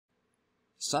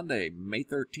Sunday, May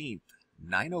 13th,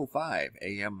 9:05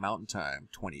 a.m. Mountain Time,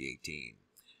 2018.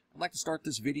 I'd like to start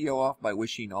this video off by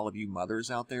wishing all of you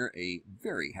mothers out there a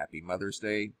very happy Mother's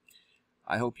Day.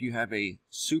 I hope you have a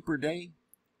super day.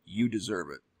 You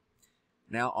deserve it.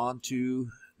 Now on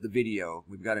to the video.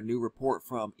 We've got a new report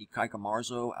from Ikaika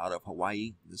Marzo out of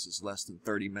Hawaii. This is less than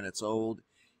 30 minutes old.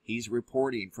 He's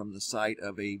reporting from the site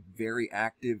of a very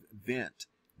active vent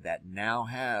that now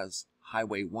has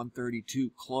Highway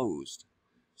 132 closed.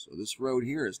 So this road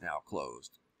here is now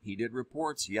closed. He did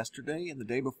reports yesterday and the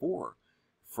day before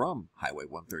from Highway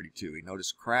 132. He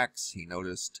noticed cracks. He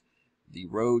noticed the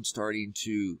road starting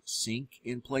to sink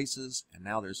in places. And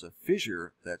now there's a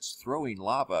fissure that's throwing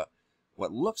lava,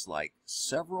 what looks like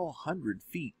several hundred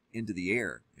feet into the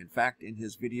air. In fact, in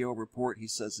his video report, he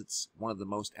says it's one of the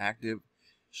most active,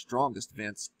 strongest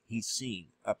vents he's seen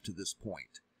up to this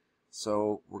point.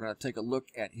 So we're going to take a look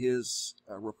at his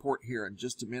report here in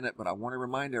just a minute, but I want to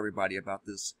remind everybody about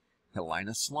this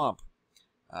Helena slump.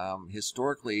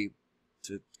 Historically,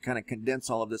 to kind of condense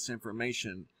all of this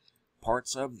information,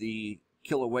 parts of the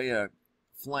Kilauea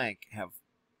flank have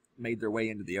made their way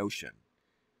into the ocean.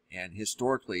 And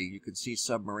historically, you can see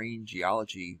submarine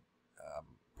geology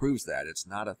proves that. It's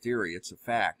not a theory, it's a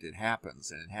fact. It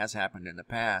happens, and it has happened in the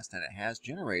past, and it has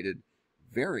generated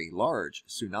very large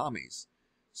tsunamis.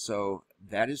 So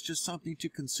that is just something to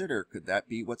consider. Could that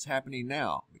be what's happening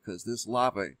now? Because this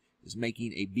lava is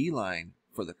making a beeline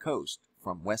for the coast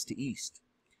from west to east.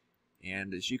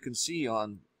 And as you can see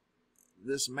on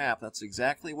this map, that's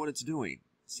exactly what it's doing.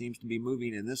 It seems to be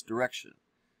moving in this direction.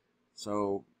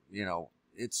 So, you know,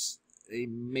 it's a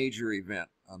major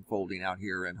event unfolding out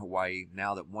here in Hawaii.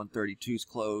 Now that 132 is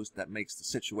closed, that makes the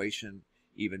situation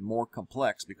even more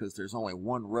complex because there's only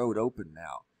one road open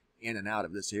now in and out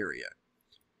of this area.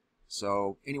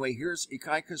 So anyway, here's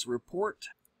Ikaika's report.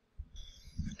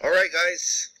 All right,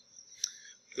 guys.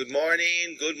 Good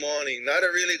morning. Good morning. Not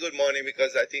a really good morning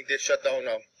because I think they shut down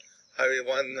Highway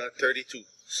 132.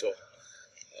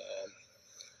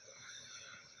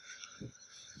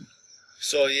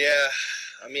 So yeah,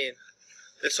 I mean,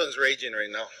 this one's raging right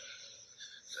now.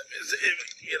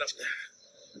 You know,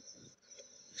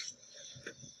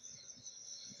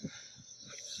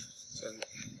 so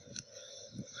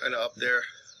kind of up there.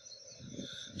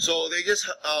 So they just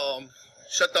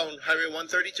shut down Highway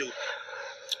 132.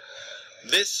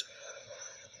 This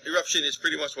eruption is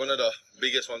pretty much one of the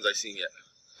biggest ones I've seen yet.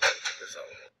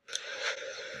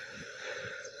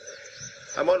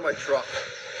 I'm on my truck.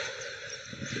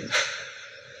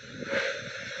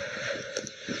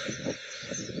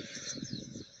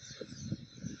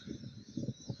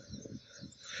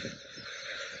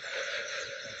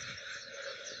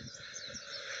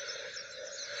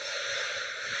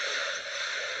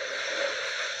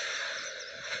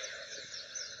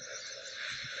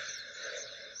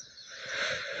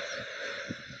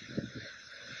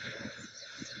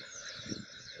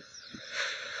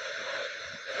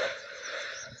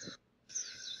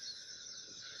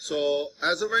 So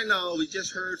as of right now, we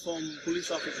just heard from police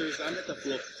officers and at the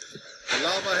floor, the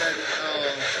lava had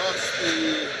crossed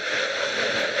the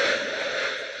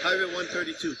Highway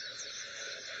 132.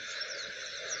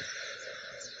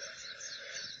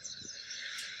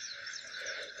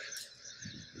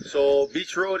 So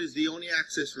Beach Road is the only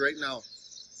access right now.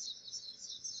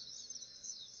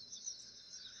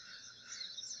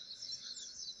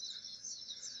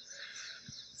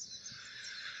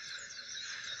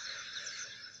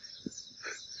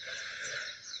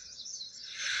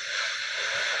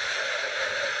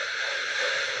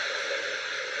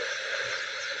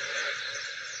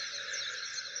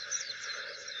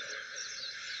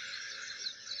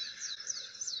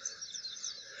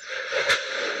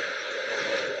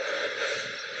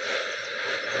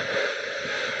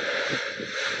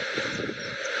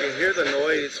 You can hear the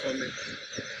noise from it.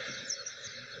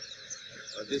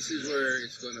 This is where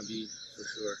it's going to be for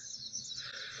sure.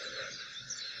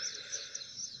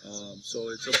 So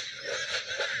it's about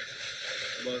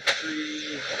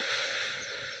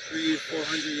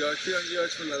 400 yards, 300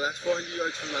 yards from the last, 400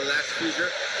 yards from the last fissure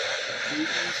to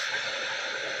east.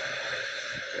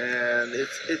 And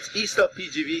it's east of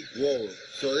PGV. Whoa!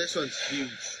 So this one's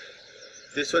huge.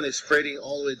 This one is spreading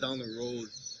all the way down the road.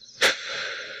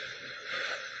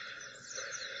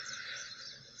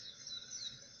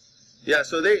 Yeah,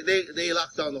 so they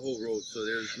locked down the whole road, so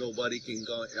there's nobody can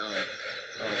go.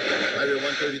 Highway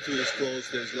 132 is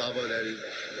closed. There's lava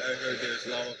I heard there's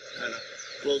lava kind of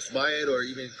close by it or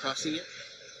even crossing it.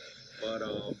 But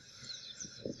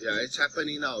yeah, it's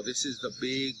happening now. This is the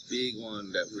big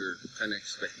one that we're kind of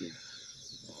expecting.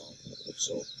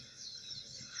 So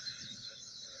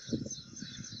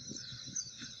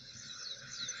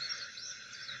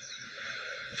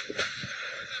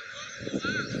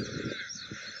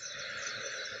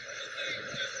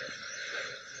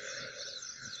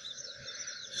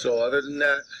So other than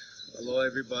that, hello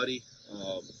everybody.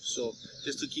 So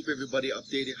just to keep everybody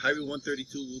updated, Highway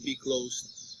 132 will be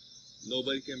closed.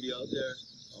 Nobody can be out there.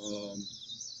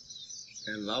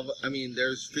 And lava, I mean,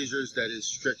 there's fissures that is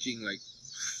stretching like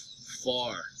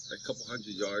far, like a couple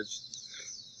hundred yards.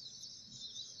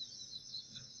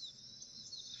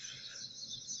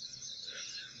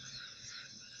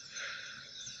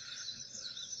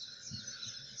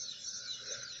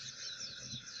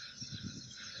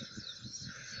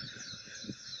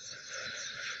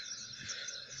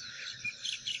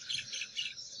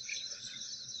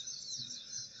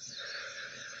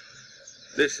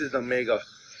 This is the mega.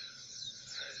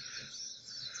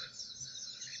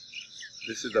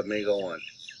 This is the mega one.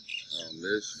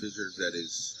 There's fissures that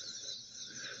is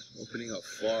opening up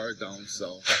far down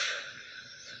south.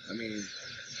 I mean,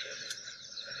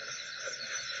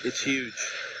 it's huge.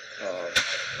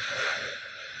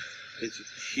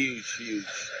 It's huge, huge.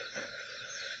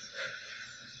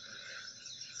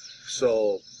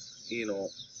 So, you know,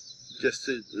 just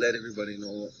to let everybody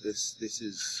know, this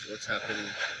is what's happening.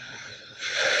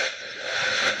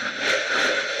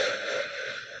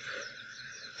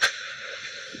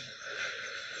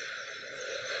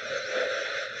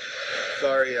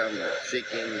 Sorry, I'm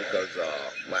shaking because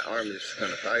my arm is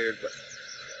kind of tired, but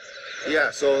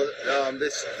yeah. So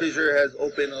this fissure has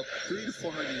opened up 300 to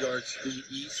 400 yards to the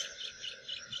east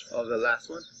of the last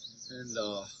one, and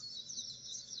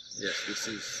yes, this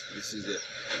is it.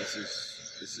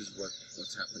 This is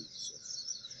what's happening. So,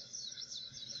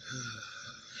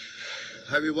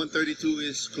 Highway 132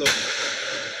 is closed.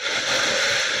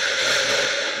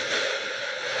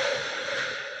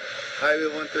 Highway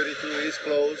 132 is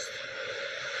closed.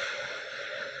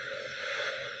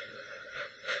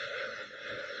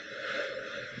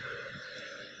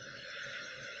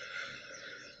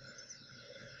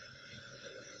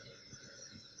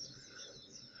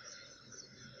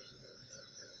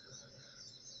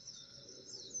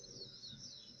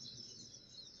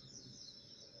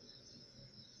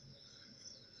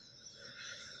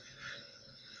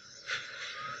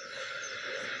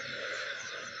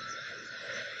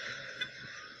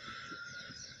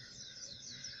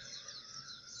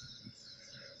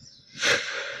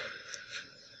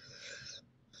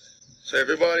 So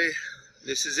everybody,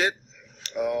 this is it.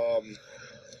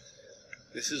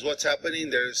 This is what's happening.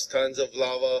 There's tons of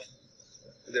lava.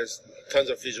 There's tons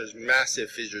of fissures, massive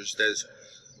fissures that's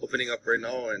opening up right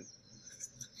now. And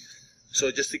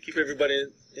so just to keep everybody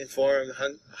informed,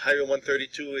 Highway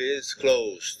 132 is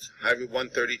closed. Highway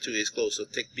 132 is closed, so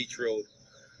take Beach Road.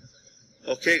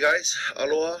 Okay guys,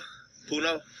 aloha,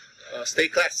 puna, stay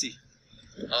classy.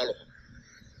 Aloha.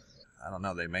 I don't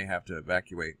know, they may have to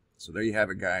evacuate. So there you have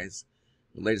it, guys.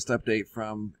 The latest update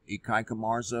from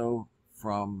Marzo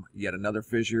from yet another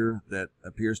fissure that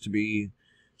appears to be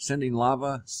sending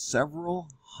lava several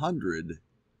hundred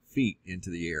feet into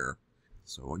the air.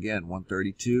 So again,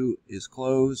 132 is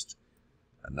closed.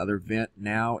 Another vent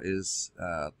now is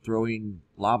throwing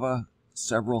lava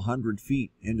several hundred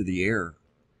feet into the air.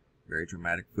 Very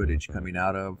dramatic footage coming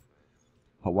out of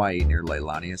Hawaii near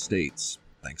Leilani Estates.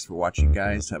 Thanks for watching,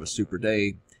 guys. Have a super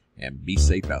day and be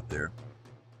safe out there.